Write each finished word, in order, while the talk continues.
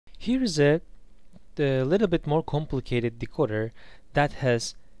Here is a little bit more complicated decoder that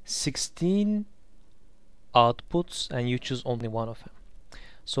has 16 outputs and you choose only one of them.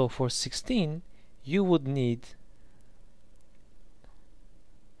 So for 16 you would need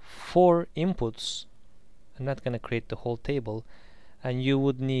 4 inputs. I'm not going to create the whole table, and you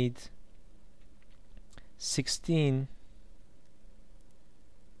would need 16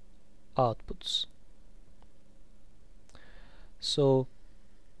 outputs. So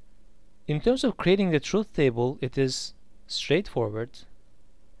in terms of creating the truth table, it is straightforward.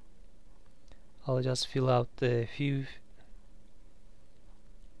 I'll just fill out a few.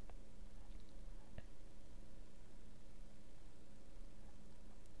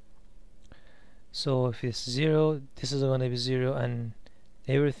 So if it's 0, this is going to be 0, and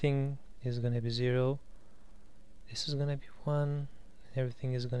everything is going to be 0. This is going to be 1,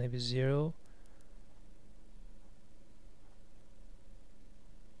 everything is going to be 0.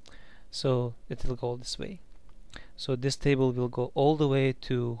 So it will go this way. So this table will go all the way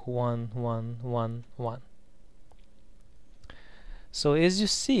to 1, 1, 1, 1. So as you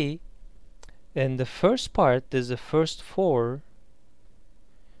see, in the first part, there's the first 4.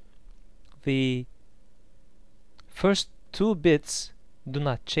 The first 2 bits do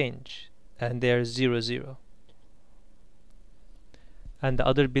not change, and they are 0, 0. And the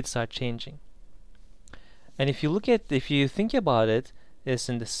other bits are changing. And if you think about it, it's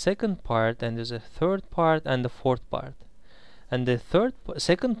in the second part, and there's a third part and the fourth part. And the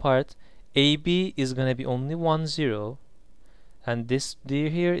second part, AB is going to be only 1, 0, and this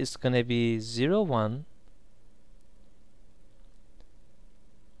here is going to be 0, 1.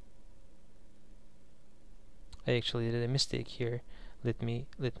 I actually did a mistake here. Let me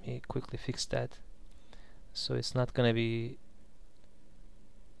quickly fix that. So it's not going to be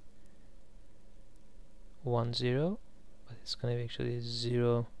 1, 0, but it's going to be actually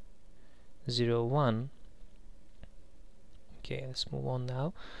 0, 0, 1. Okay, let's move on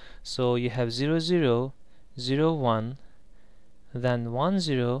now. So you have 0, 0, 0, 1, then 1,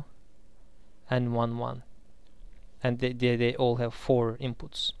 0, and 1, 1. And they all have 4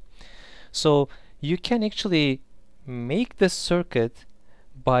 inputs. So you can actually make the circuit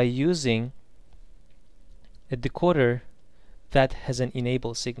by using a decoder that has an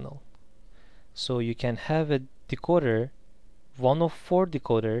enable signal. So you can have a decoder, 1 of 4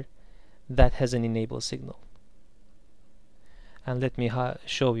 decoder, that has an enable signal. And let me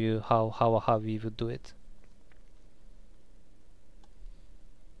show you how we would do it.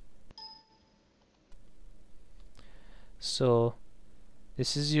 So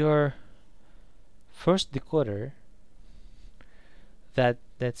this is your first decoder that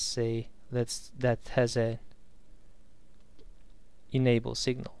that has a enable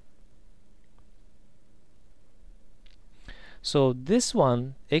signal. So this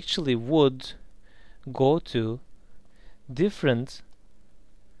one actually would go to different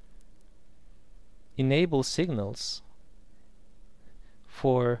enable signals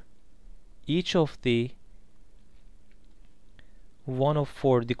for each of the 1 of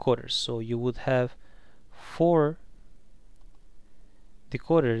 4 decoders. So you would have 4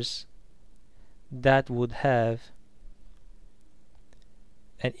 decoders that would have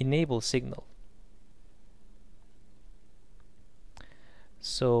an enable signal.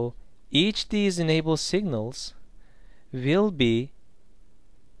 So each these enable signals will be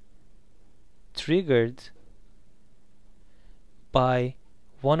triggered by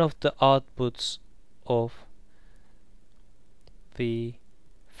one of the outputs of the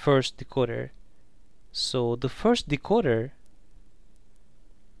first decoder. So the first decoder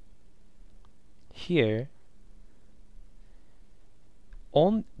here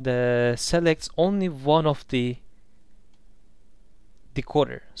selects only one of the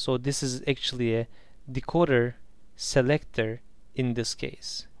decoder. So this is actually a decoder selector in this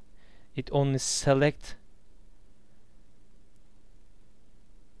case. It only selects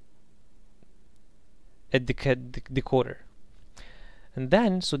a decoder. And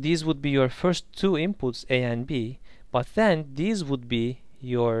then, so these would be your first 2 inputs, A and B, but then these would be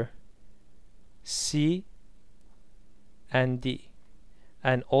your C and D,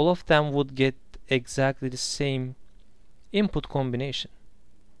 and all of them would get exactly the same input combination: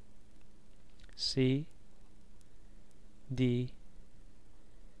 C, D,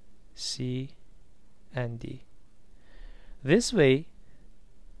 C, and D. This way,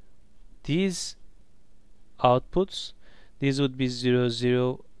 these outputs, these would be 0,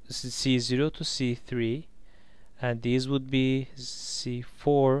 0, C0 to C3, and these would be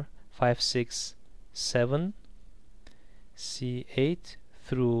C4, 5, 6, 7, C8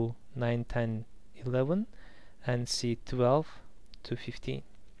 through 9, 10, 11, and C12 to 15.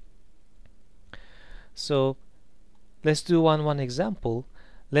 So let's do one example.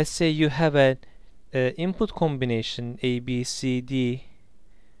 Let's say you have an input combination A, B, C, D.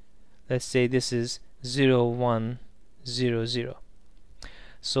 Let's say this is 0, 1, 0, 0.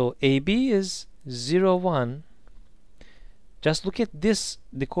 So AB is 0, 1. Just look at this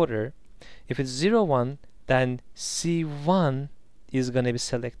decoder. If it's 0, 1, then C1 is going to be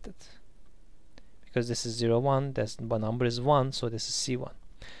selected. Because this is 0, 1, the number is 1, so this is C1.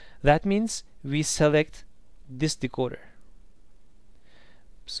 That means we select this decoder.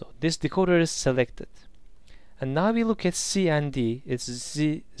 So this decoder is selected. And now we look at C and D, it's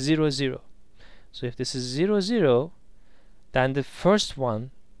 0, 0. So if this is 0, 0, then the first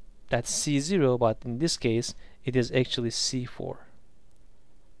one, that's C0, but in this case, it is actually C4.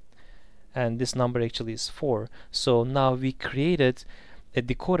 And this number actually is 4. So now we created a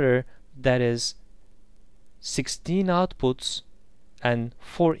decoder that is 16 outputs and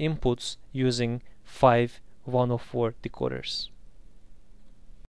 4 inputs using 5 104 decoders.